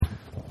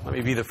Let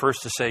me be the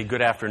first to say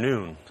good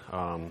afternoon.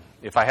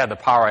 If I had the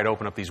power, I'd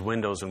open up these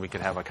windows and we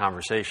could have a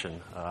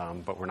conversation.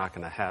 But we're not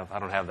going to have, I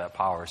don't have that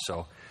power,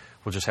 so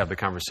we'll just have the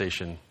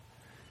conversation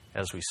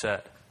as we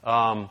said.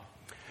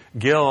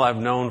 Gil, I've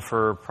known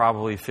for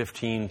probably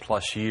 15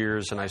 plus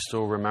years, and I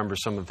still remember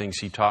some of the things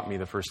he taught me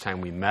the first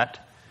time we met.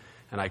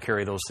 And I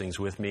carry those things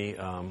with me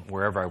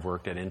wherever I've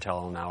worked, at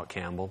Intel and now at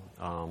Campbell.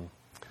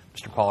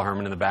 Mr. Paul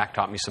Herman in the back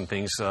taught me some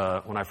things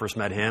when I first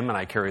met him, and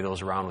I carry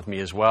those around with me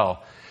as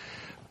well.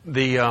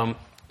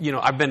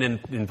 I've been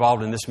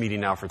involved in this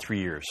meeting now for 3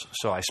 years.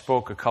 So I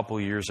spoke a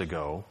couple years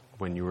ago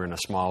when you were in a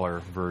smaller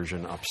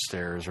version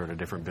upstairs or at a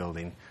different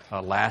building.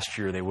 Last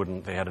year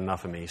they had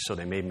enough of me, so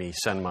they made me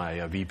send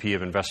my VP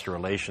of Investor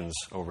Relations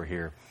over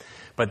here.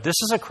 But this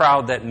is a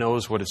crowd that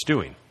knows what it's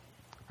doing,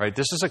 right?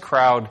 This is a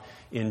crowd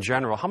in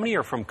general. How many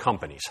are from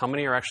companies? How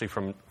many are actually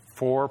from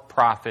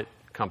for-profit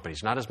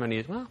companies? Not as many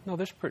as, well, no,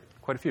 there's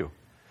quite a few.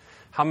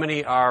 How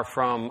many are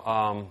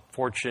from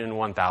Fortune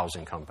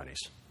 1000 companies?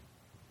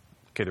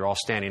 Okay, they're all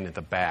standing at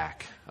the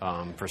back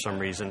for some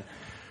reason.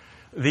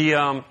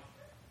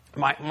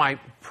 My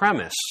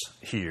premise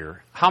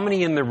here, how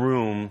many in the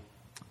room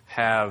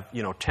have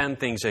 10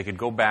 things they could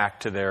go back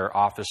to their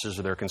offices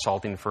or their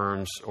consulting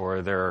firms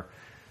or their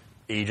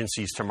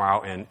agencies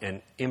tomorrow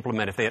and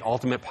implement? If they had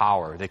ultimate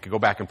power, they could go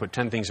back and put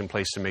 10 things in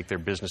place to make their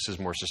businesses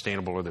more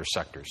sustainable or their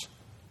sectors.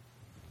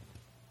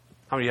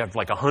 How many have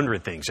like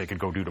 100 things they could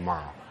go do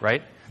tomorrow,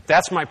 right?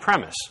 That's my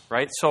premise,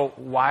 right? So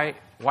why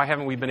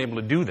haven't we been able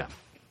to do them?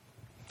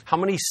 How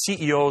many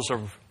CEOs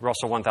of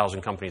Russell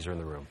 1000 companies are in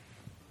the room?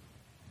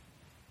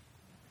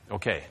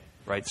 Okay,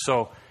 right?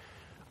 So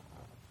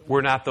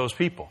we're not those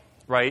people,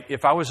 right?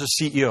 If I was a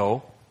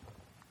CEO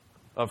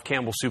of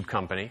Campbell Soup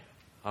Company,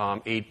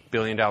 $8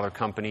 billion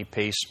company,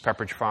 Pace,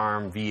 Pepperidge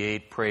Farm,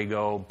 V8,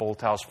 Prego,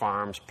 Bolthouse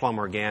Farms, Plum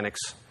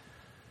Organics,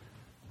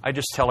 I'd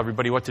just tell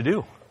everybody what to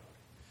do.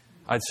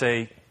 I'd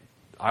say,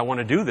 I want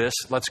to do this,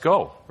 let's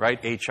go,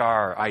 right?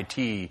 HR,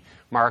 IT,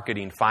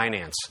 marketing,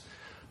 finance.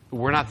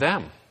 We're not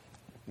them.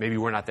 Maybe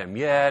we're not them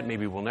yet.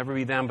 Maybe we'll never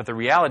be them. But the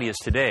reality is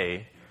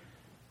today,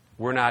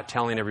 we're not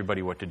telling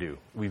everybody what to do.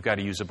 We've got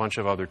to use a bunch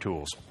of other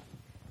tools.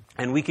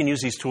 And we can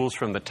use these tools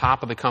from the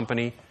top of the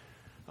company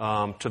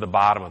to the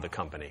bottom of the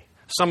company.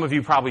 Some of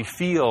you probably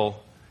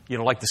feel,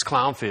 like this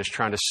clownfish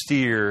trying to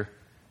steer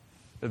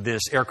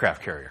this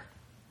aircraft carrier,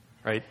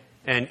 right?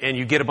 And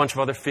you get a bunch of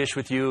other fish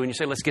with you, and you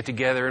say, let's get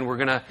together, and we're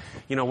going to,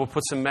 we'll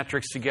put some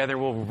metrics together,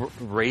 we'll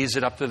raise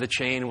it up to the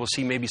chain, and we'll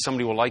see maybe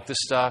somebody will like this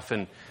stuff,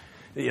 and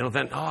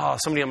then,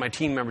 somebody on my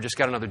team member just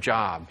got another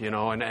job,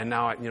 and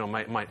now,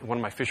 one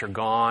of my fish are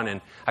gone,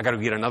 and I got to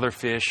get another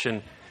fish.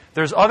 And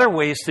there's other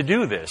ways to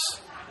do this.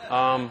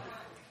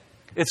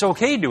 It's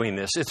okay doing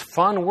this. It's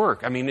fun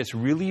work. I mean, it's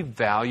really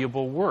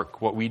valuable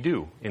work, what we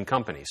do in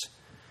companies.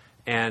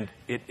 And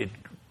it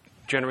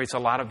generates a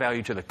lot of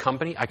value to the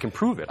company. I can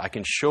prove it. I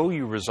can show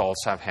you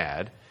results I've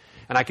had,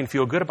 and I can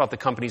feel good about the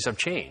companies I've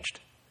changed.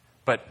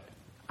 But,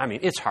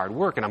 it's hard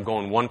work, and I'm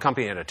going one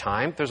company at a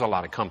time. There's a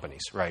lot of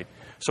companies, right?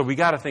 So we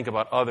got to think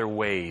about other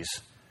ways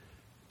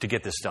to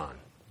get this done.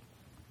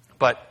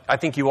 But I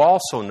think you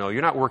also know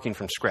you're not working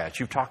from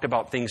scratch. You've talked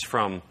about things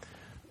from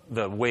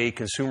the way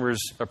consumers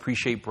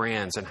appreciate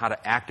brands and how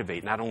to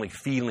activate not only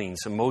feelings,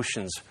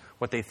 emotions,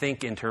 what they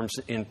think in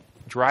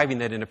driving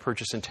that into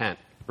purchase intent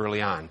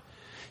early on. You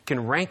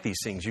can rank these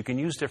things. You can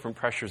use different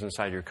pressures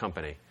inside your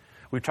company.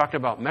 We've talked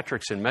about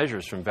metrics and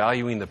measures, from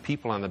valuing the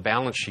people on the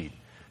balance sheet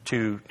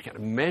to kind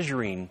of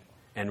measuring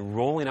and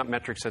rolling up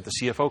metrics that the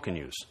CFO can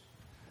use.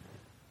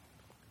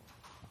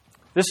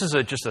 This is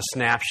just a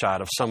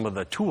snapshot of some of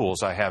the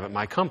tools I have at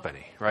my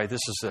company, right?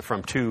 This is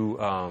from 2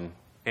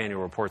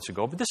 annual reports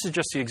ago, but this is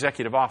just the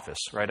executive office,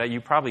 right?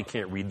 You probably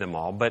can't read them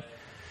all, but,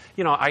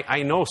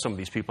 I know some of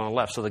these people on the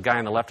left. So the guy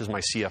on the left is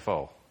my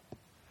CFO,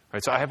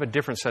 right? So I have a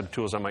different set of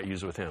tools I might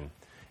use with him.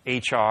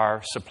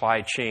 HR,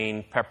 supply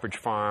chain, Pepperidge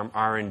Farm,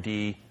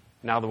 R&D.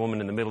 Now the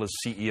woman in the middle is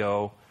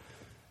CEO,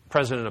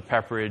 president of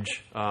Pepperidge,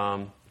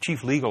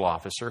 chief legal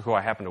officer, who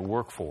I happen to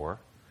work for,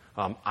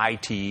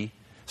 IT.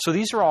 So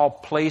these are all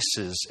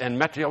places,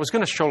 and I was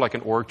going to show like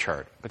an org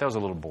chart, but that was a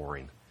little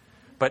boring.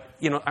 But,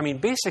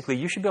 basically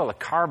you should be able to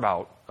carve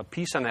out a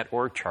piece on that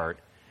org chart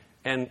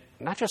and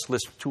not just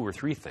list 2 or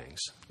 3 things,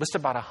 list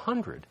about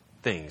 100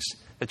 things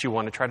that you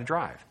want to try to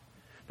drive.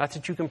 Not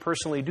that you can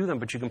personally do them,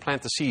 but you can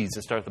plant the seeds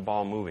and start the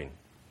ball moving.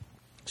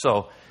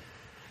 So,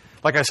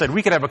 like I said,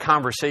 we could have a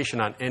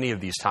conversation on any of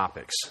these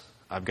topics.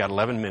 I've got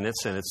 11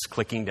 minutes, and it's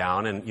clicking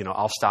down, and,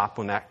 I'll stop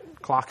when that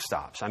clock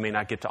stops. I may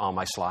not get to all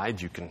my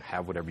slides. You can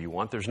have whatever you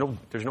want. There's no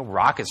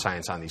rocket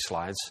science on these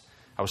slides.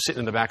 I was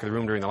sitting in the back of the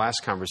room during the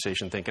last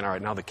conversation thinking, all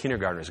right, now the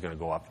kindergartner is going to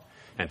go up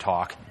and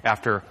talk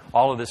after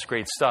all of this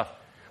great stuff.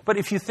 But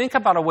if you think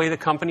about a way the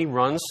company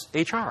runs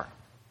HR,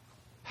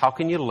 how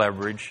can you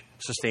leverage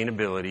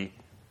sustainability,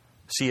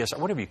 CSR,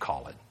 whatever you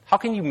call it? How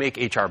can you make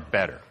HR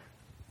better,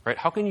 right?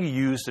 How can you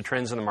use the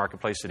trends in the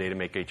marketplace today to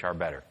make HR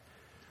better?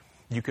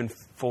 You can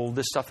fold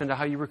this stuff into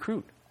how you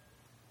recruit.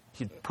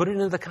 You put it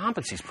into the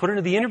competencies. Put it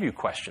into the interview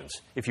questions.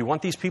 If you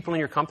want these people in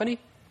your company,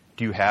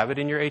 Do you have it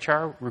in your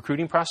HR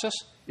recruiting process?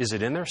 Is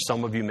it in there?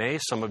 Some of you may,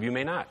 some of you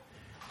may not.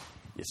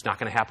 It's not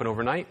going to happen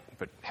overnight,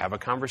 but have a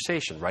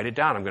conversation. Write it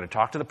down. I'm going to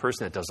talk to the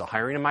person that does the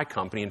hiring in my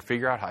company and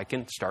figure out how I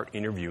can start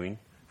interviewing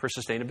for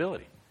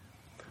sustainability.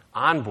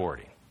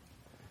 Onboarding.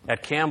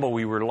 At Campbell,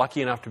 we were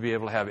lucky enough to be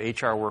able to have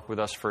HR work with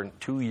us for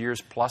 2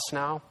 years plus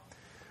now.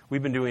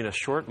 We've been doing a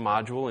short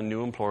module in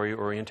new employee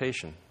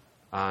orientation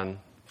on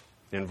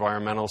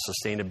environmental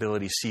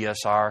sustainability,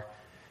 CSR.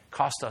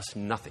 Cost us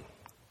nothing.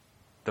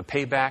 The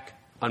payback,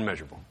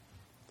 unmeasurable.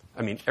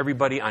 I mean,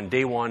 everybody on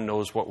day one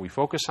knows what we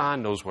focus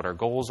on, knows what our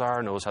goals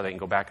are, knows how they can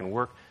go back and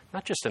work,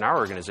 not just in our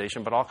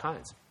organization, but all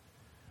kinds.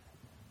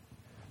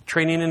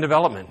 Training and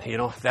development,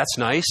 that's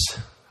nice.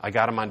 I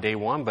got them on day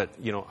one, but,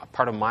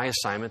 part of my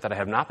assignment that I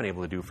have not been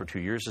able to do for 2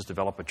 years is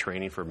develop a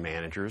training for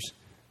managers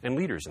and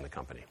leaders in the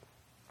company.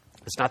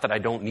 It's not that I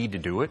don't need to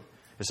do it.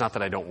 It's not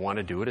that I don't want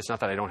to do it. It's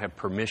not that I don't have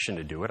permission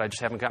to do it. I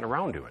just haven't gotten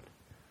around to it.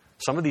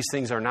 Some of these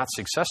things are not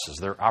successes.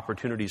 They're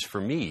opportunities for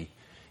me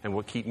and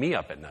what keep me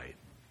up at night.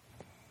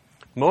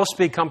 Most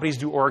big companies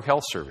do org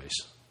health surveys.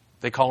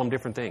 They call them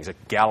different things.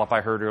 Like Gallup,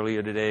 I heard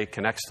earlier today,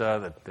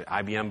 Conexta, the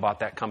IBM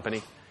bought that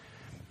company.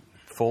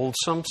 Fold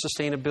some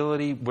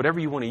sustainability, whatever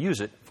you want to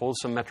use it, fold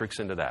some metrics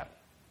into that.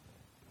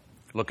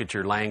 Look at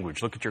your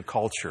language, look at your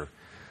culture.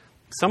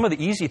 Some of the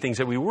easy things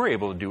that we were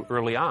able to do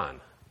early on,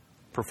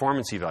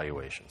 performance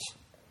evaluations.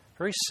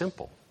 Very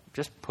simple.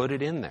 Just put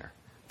it in there.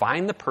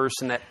 Find the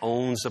person that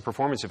owns the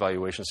performance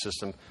evaluation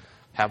system.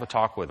 Have a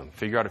talk with them.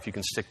 Figure out if you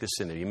can stick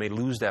this in there. You may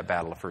lose that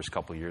battle the first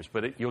couple of years,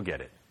 but you'll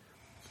get it.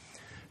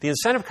 The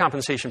incentive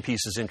compensation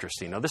piece is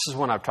interesting. Now, this is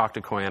one I've talked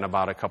to Koyan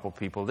about a couple of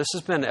people. This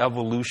has been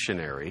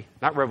evolutionary,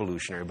 not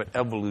revolutionary, but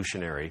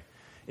evolutionary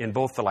in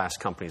both the last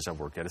companies I've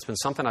worked at. It's been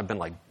something I've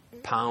been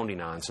pounding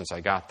on since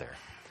I got there.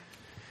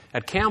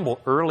 At Campbell,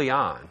 early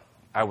on,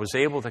 I was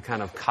able to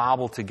kind of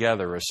cobble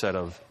together a set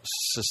of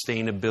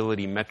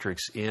sustainability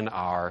metrics in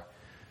our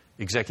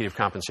executive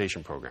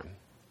compensation program.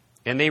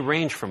 And they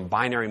range from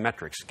binary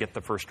metrics, get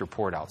the first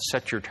report out,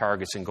 set your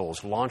targets and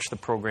goals, launch the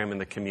program in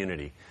the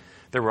community.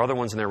 There were other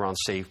ones in there around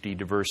safety,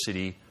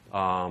 diversity,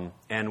 and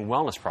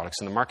wellness products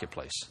in the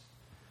marketplace.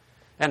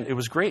 And it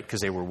was great because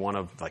they were one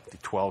of the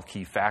 12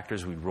 key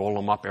factors. We'd roll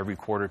them up every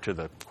quarter to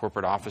the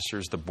corporate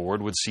officers. The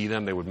board would see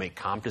them. They would make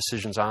comp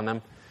decisions on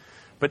them.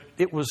 But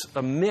it was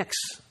a mix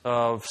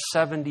of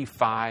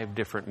 75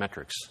 different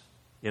metrics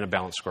in a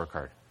balanced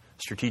scorecard.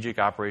 Strategic,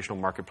 operational,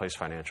 marketplace,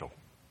 financial.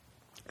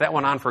 That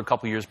went on for a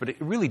couple of years, but it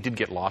really did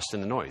get lost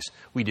in the noise.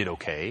 We did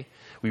okay.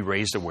 We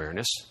raised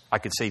awareness. I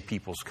could say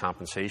people's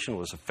compensation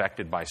was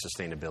affected by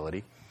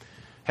sustainability.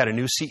 Had a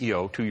new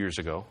CEO 2 years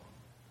ago,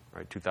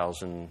 right?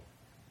 2010,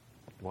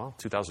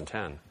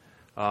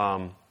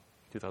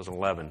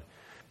 2011.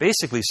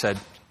 Basically said,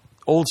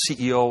 old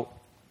CEO,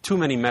 too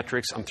many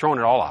metrics. I'm throwing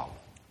it all out.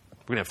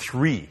 We're going to have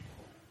 3.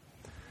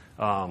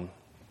 I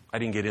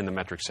didn't get in the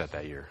metric set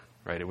that year.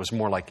 Right? It was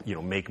more like,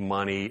 make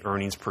money,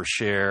 earnings per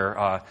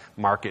share,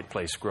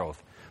 marketplace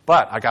growth.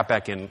 But I got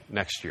back in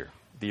next year,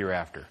 the year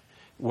after.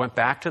 Went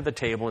back to the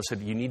table and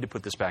said, you need to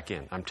put this back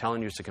in. I'm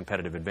telling you it's a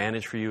competitive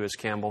advantage for you as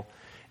Campbell,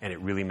 and it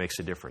really makes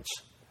a difference.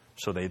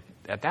 So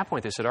at that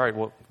point, they said, all right,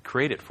 well,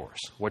 create it for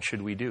us. What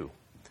should we do?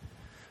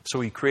 So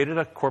we created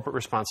a corporate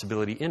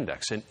responsibility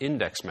index, an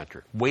index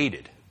metric,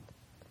 weighted.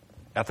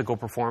 Ethical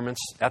performance,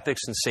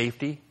 ethics and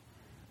safety,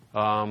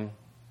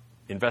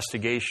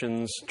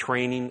 investigations,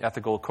 training,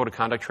 ethical code of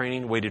conduct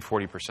training, weighted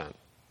 40%.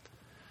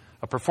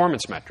 A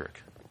performance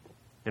metric,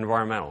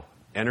 environmental,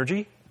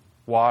 energy,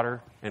 water,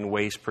 and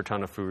waste per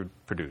ton of food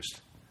produced.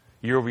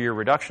 Year-over-year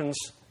reductions,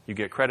 you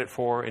get credit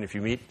for, and if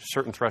you meet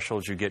certain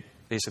thresholds, you get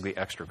basically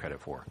extra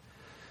credit for.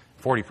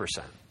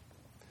 40%.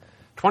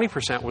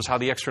 20% was how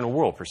the external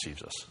world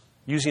perceives us.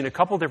 Using a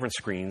couple different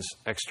screens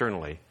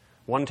externally,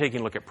 one taking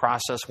a look at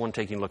process, one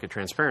taking a look at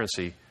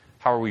transparency,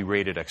 how are we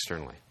rated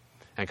externally?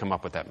 And come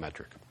up with that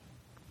metric.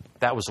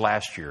 That was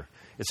last year.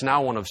 It's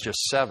now one of just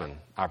 7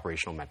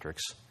 operational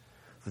metrics.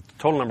 The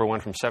total number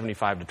went from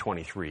 75 to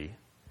 23,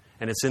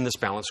 and it's in this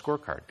balanced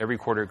scorecard. Every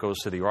quarter it goes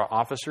to the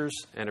officers,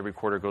 and every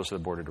quarter it goes to the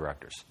board of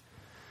directors.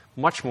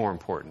 Much more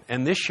important.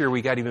 And this year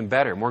we got even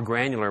better, more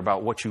granular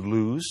about what you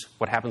lose,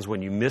 what happens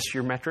when you miss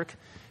your metric,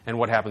 and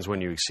what happens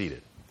when you exceed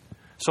it.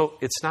 So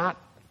it's not,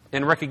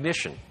 and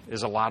recognition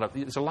is there's a lot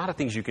of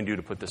things you can do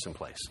to put this in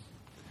place.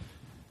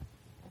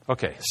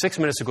 Okay, 6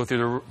 minutes to go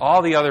through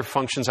all the other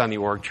functions on the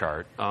org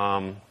chart.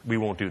 We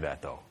won't do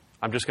that, though.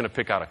 I'm just going to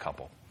pick out a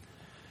couple.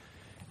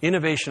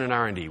 Innovation and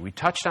R&D. We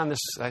touched on this.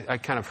 I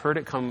kind of heard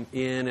it come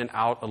in and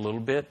out a little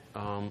bit,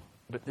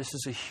 but this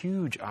is a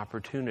huge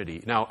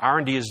opportunity. Now,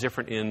 R&D is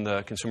different in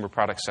the consumer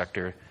product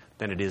sector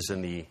than it is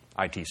in the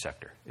IT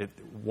sector.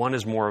 One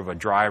is more of a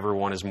driver,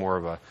 one is more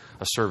of a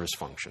service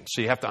function.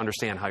 So you have to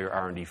understand how your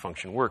R&D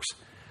function works.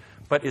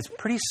 But it's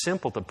pretty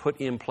simple to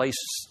put in place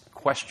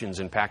questions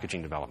in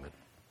packaging development.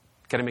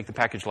 Can I make the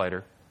package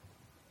lighter?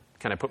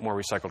 Can I put more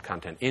recycled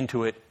content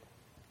into it?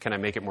 Can I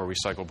make it more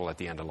recyclable at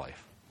the end of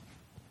life?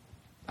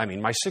 I mean,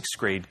 my 6th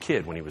grade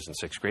kid, when he was in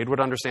 6th grade, would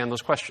understand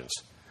those questions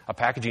A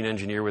packaging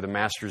engineer with a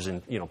master's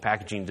in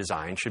packaging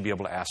design should be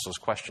able to ask those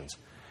questions.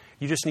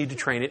 You just need to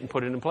train it and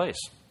put it in place.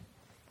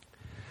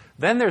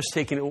 Then there's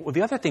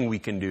the other thing we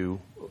can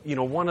do,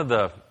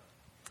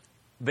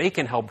 they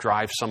can help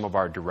drive some of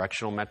our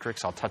directional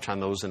metrics. I'll touch on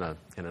those in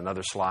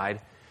another slide.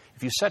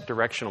 If you set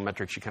directional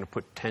metrics, you kind of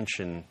put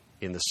tension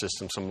in the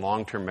system, some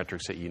long-term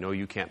metrics that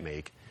you can't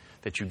make,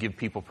 that you give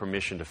people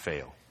permission to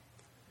fail.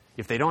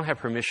 If they don't have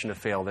permission to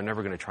fail, they're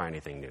never going to try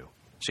anything new.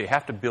 So you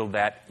have to build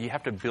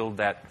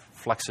that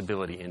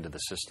flexibility into the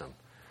system.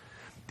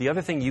 The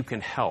other thing you can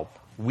help,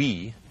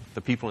 the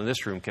people in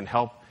this room, can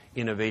help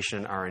innovation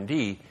and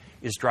R&D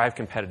is drive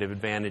competitive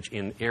advantage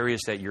in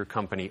areas that your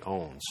company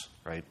owns,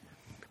 right?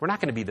 We're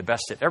not going to be the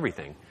best at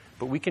everything,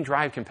 but we can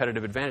drive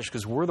competitive advantage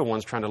because we're the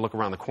ones trying to look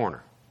around the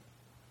corner,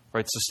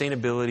 right?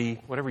 Sustainability,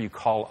 whatever you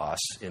call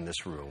us in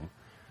this room,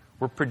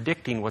 we're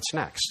predicting what's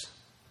next.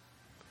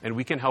 And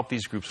we can help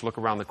these groups look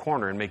around the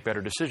corner and make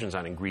better decisions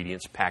on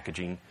ingredients,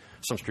 packaging,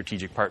 some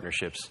strategic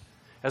partnerships,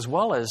 as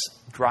well as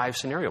drive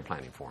scenario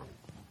planning for them.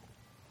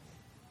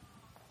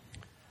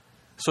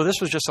 So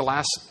this was just the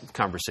last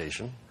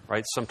conversation,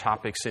 right? Some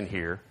topics in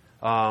here.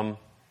 How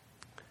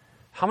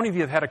many of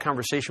you have had a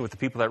conversation with the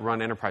people that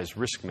run enterprise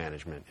risk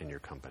management in your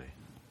company?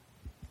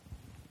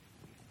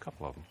 A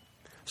couple of them.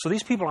 So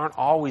these people aren't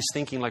always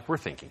thinking like we're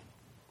thinking.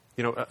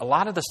 A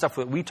lot of the stuff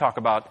that we talk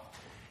about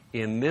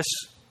in this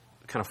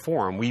kind of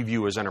forum we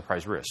view as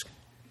enterprise risk.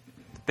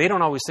 They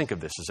don't always think of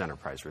this as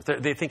enterprise risk.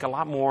 They think a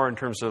lot more in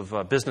terms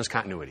of business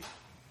continuity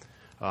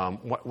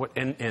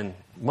and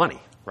money,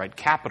 right?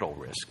 Capital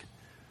risk.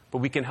 But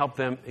we can help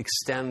them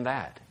extend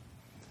that.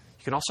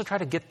 You can also try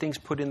to get things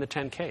put in the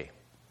 10K.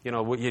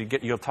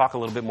 You'll talk a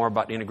little bit more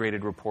about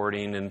integrated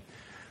reporting and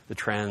the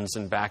trends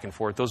and back and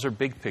forth. Those are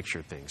big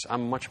picture things.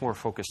 I'm much more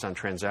focused on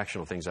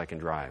transactional things I can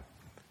drive.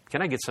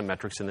 Can I get some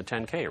metrics in the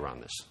 10K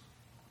around this?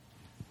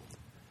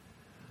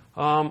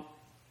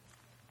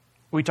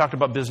 We talked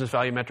about business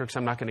value metrics.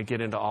 I'm not going to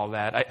get into all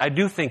that. I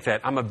do think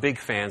that I'm a big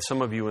fan.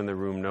 Some of you in the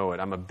room know it.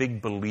 I'm a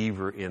big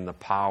believer in the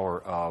power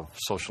of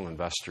social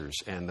investors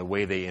and the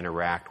way they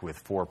interact with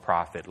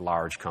for-profit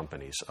large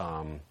companies.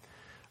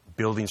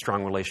 Building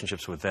strong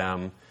relationships with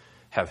them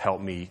have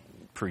helped me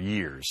for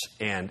years.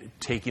 And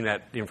taking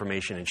that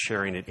information and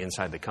sharing it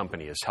inside the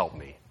company has helped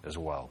me as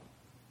well.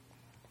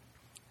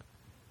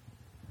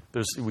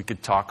 We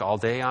could talk all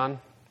day on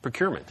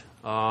procurement.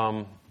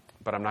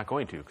 But I'm not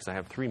going to because I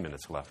have 3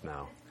 minutes left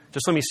now.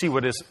 Just let me see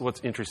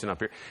what's interesting up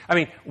here. I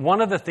mean, one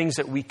of the things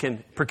that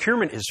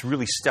procurement is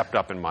really stepped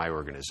up in my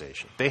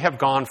organization. They have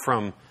gone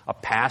from a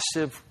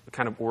passive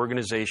kind of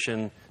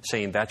organization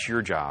saying that's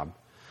your job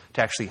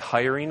to actually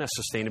hiring a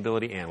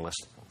sustainability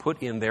analyst,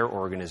 put in their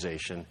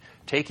organization,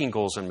 taking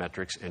goals and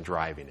metrics and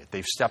driving it.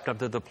 They've stepped up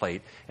to the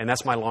plate, and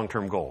that's my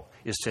long-term goal,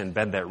 is to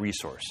embed that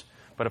resource.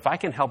 But if I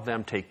can help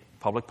them take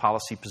public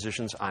policy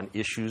positions on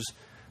issues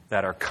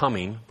that are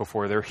coming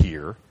before they're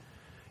here,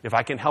 if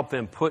I can help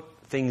them put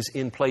things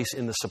in place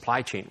in the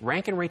supply chain,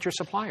 rank and rate your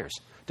suppliers.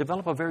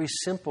 Develop a very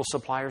simple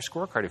supplier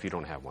scorecard if you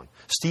don't have one.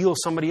 Steal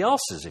somebody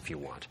else's if you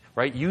want,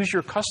 right? Use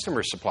your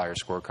customer supplier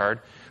scorecard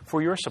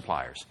for your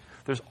suppliers.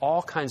 There's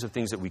all kinds of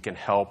things that we can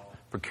help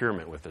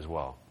procurement with as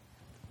well.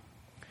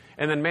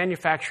 And then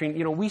manufacturing,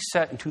 we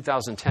set in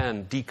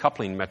 2010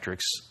 decoupling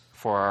metrics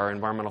for our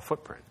environmental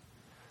footprint.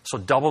 So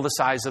double the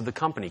size of the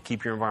company,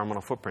 keep your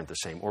environmental footprint the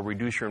same, or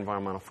reduce your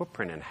environmental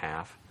footprint in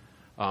half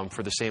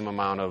for the same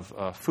amount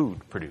of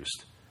food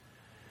produced.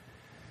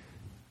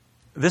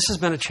 This has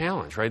been a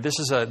challenge, right?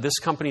 This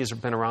company has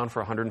been around for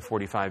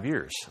 145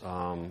 years.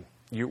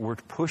 We're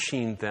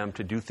pushing them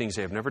to do things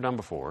they have never done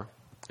before,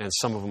 and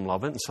some of them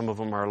love it, and some of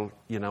them are,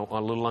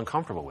 a little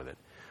uncomfortable with it.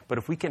 But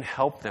if we can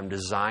help them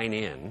design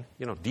in,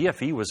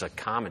 DFE was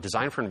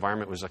design for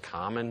environment was a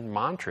common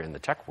mantra in the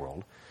tech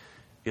world.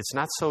 It's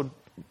not so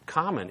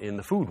common in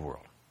the food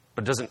world,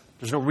 but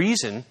there's no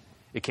reason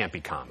it can't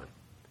be common.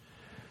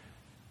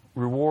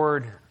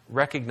 Reward,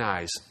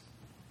 recognize,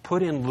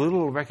 put in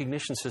little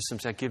recognition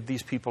systems that give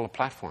these people a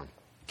platform.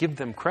 Give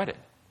them credit.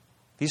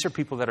 These are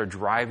people that are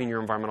driving your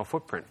environmental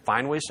footprint.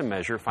 Find ways to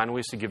measure, find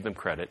ways to give them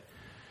credit.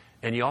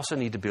 And you also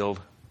need to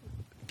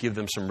give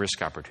them some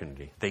risk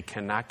opportunity. They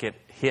cannot get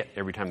hit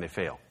every time they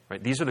fail.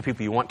 Right? These are the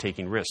people you want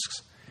taking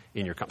risks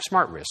in your company,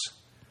 smart risks.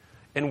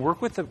 And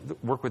work with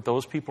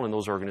those people in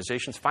those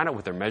organizations, find out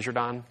what they're measured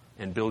on,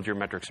 and build your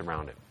metrics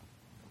around it.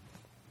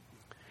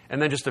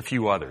 And then just a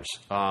few others.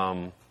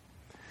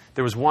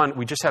 There was one,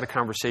 we just had a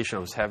conversation,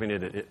 I was having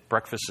it at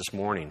breakfast this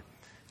morning,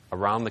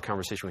 around the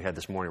conversation we had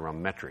this morning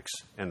around metrics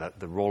and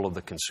the role of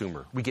the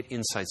consumer. We get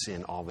insights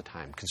in all the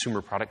time.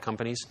 Consumer product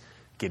companies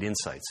get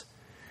insights.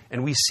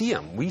 And we see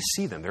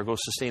them. There goes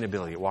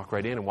sustainability. Walk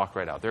right in and walk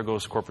right out. There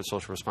goes corporate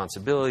social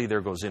responsibility.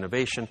 There goes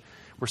innovation.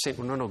 We're saying,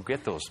 well, no,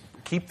 get those.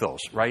 Keep those,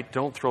 right?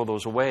 Don't throw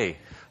those away.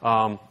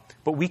 But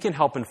we can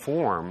help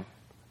inform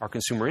our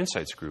consumer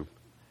insights group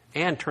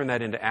and turn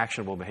that into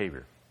actionable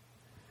behavior.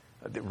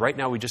 Right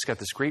now, we just got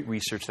this great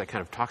research that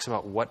kind of talks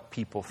about what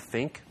people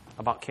think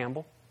about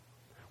Campbell,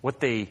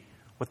 what they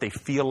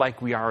feel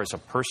like we are as a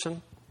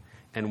person,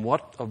 and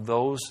what of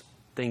those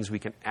things we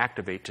can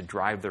activate to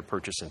drive their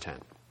purchase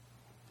intent.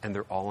 And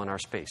they're all in our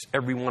space.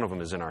 Every one of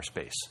them is in our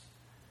space.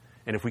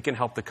 And if we can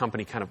help the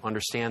company kind of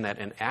understand that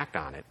and act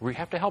on it, we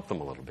have to help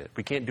them a little bit.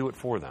 We can't do it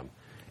for them.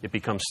 It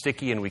becomes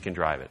sticky and we can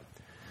drive it.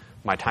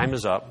 My time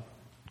is up,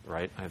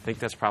 right? I think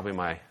that's probably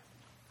my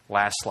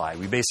last slide.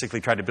 We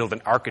basically tried to build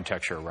an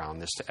architecture around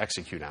this to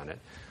execute on it.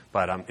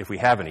 But if we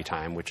have any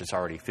time, which is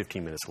already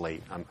 15 minutes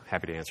late, I'm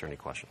happy to answer any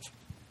questions.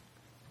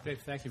 Dave,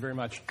 thank you very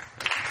much.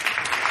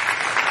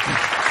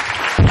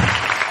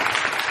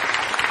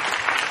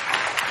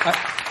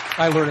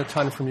 I learn a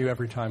ton from you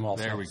every time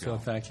also. There we go. So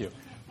thank you.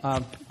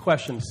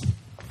 Questions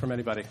from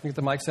anybody? Can we get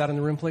the mics out in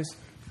the room, please?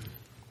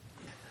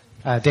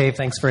 Dave,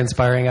 thanks for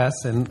inspiring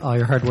us and all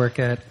your hard work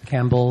at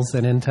Campbell's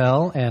and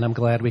Intel, and I'm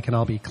glad we can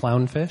all be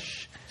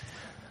clownfish.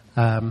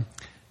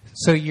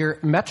 So your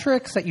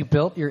metrics that you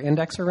built your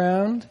index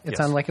around, it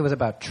sounded like it was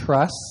about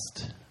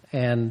trust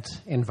and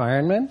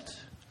environment.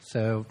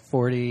 So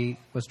 40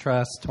 was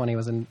trust,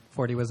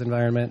 40 was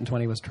environment, and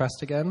 20 was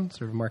trust again,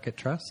 sort of market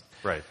trust.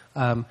 Right.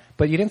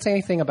 But you didn't say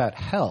anything about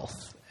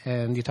health,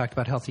 and you talked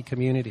about healthy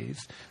communities.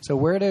 So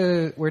where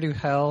do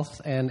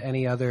health and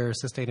any other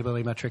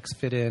sustainability metrics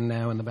fit in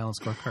now in the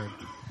balanced scorecard?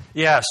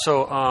 Yeah,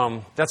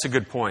 so that's a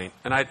good point.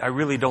 And I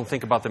really don't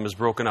think about them as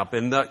broken up.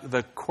 And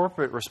the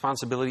corporate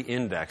responsibility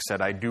index that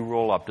I do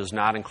roll up does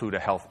not include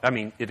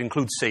it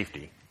includes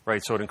safety,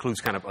 right? So it includes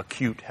kind of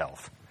acute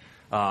health.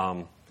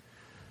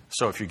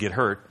 So if you get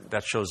hurt,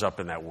 that shows up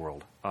in that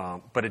world.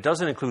 But it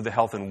doesn't include the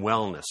health and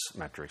wellness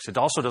metrics. It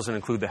also doesn't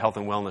include the health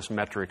and wellness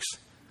metrics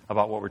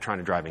about what we're trying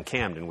to drive in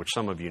Camden, which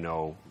some of you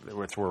know,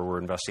 it's where we're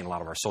investing a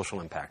lot of our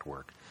social impact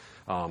work.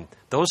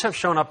 Those have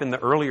shown up in the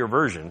earlier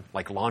version,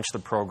 like launch the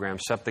program,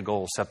 set the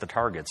goals, set the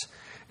targets.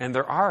 And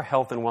there are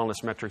health and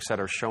wellness metrics that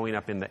are showing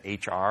up in the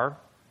HR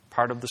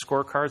part of the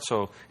scorecard.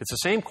 So it's the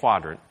same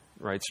quadrant,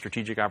 right?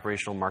 Strategic,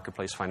 operational,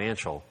 marketplace,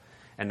 financial.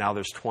 And now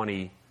there's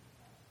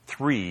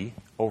 23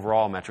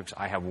 overall metrics.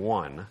 I have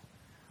one.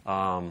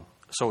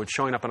 So it's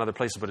showing up in other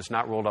places, but it's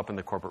not rolled up in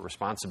the corporate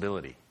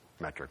responsibility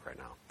metric right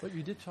now. But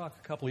you did talk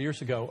a couple of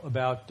years ago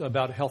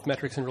about health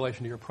metrics in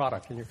relation to your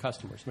product and your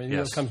customers. I mean,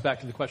 yes. It comes back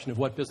to the question of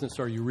what business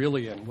are you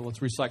really in? Well, let's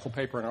recycle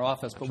paper in our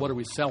office, but what are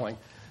we selling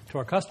to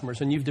our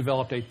customers? And you've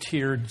developed a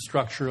tiered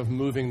structure of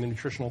moving the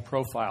nutritional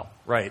profile.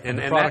 Right. And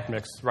the product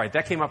mix. Right.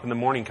 That came up in the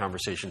morning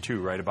conversation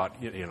too, right? About,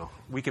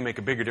 we can make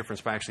a bigger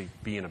difference by actually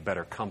being a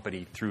better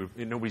company through,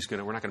 we're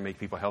not going to make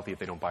people healthy if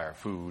they don't buy our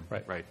food.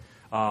 Right.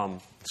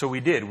 So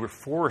we did. We're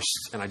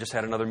forced, and I just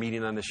had another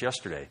meeting on this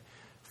yesterday,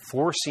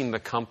 forcing the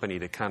company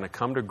to kind of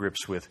come to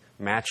grips with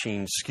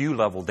matching SKU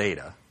level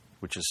data,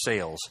 which is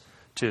sales,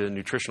 to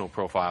nutritional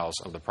profiles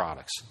of the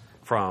products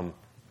from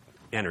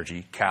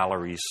energy,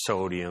 calories,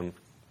 sodium,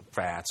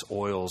 fats,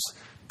 oils,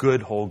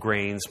 good whole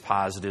grains,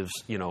 positives,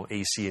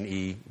 A, C, and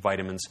E,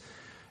 vitamins.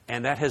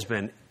 And that has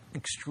been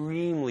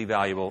extremely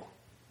valuable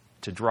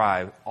to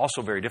drive,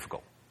 also very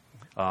difficult.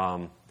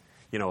 The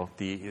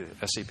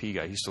SAP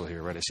guy, he's still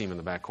here, right? I see him in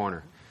the back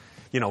corner.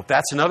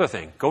 That's another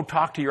thing. Go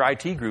talk to your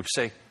IT group,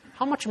 say,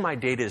 how much of my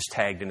data is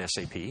tagged in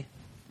SAP?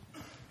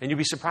 And you'll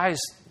be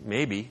surprised,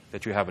 maybe,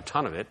 that you have a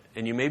ton of it,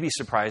 and you may be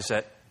surprised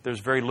that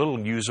there's very little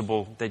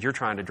usable that you're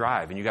trying to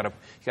drive, and you got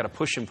to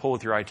push and pull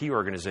with your IT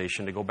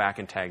organization to go back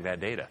and tag that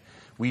data.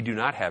 We do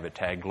not have it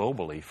tagged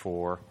globally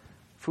for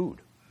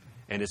food,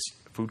 and it's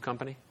a food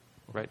company,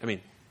 right?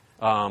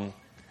 Same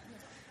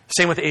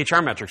with the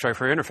HR metrics, right?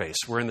 For interface,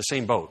 we're in the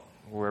same boat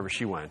wherever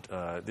she went.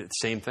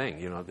 Same thing,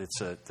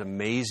 It's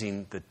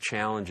amazing the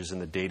challenges in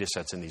the data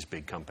sets in these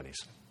big companies.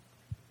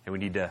 And we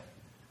need to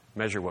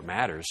measure what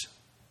matters,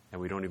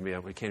 and we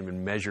can't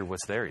even measure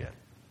what's there yet.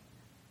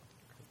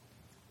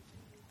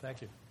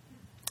 Thank you.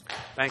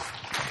 Thanks.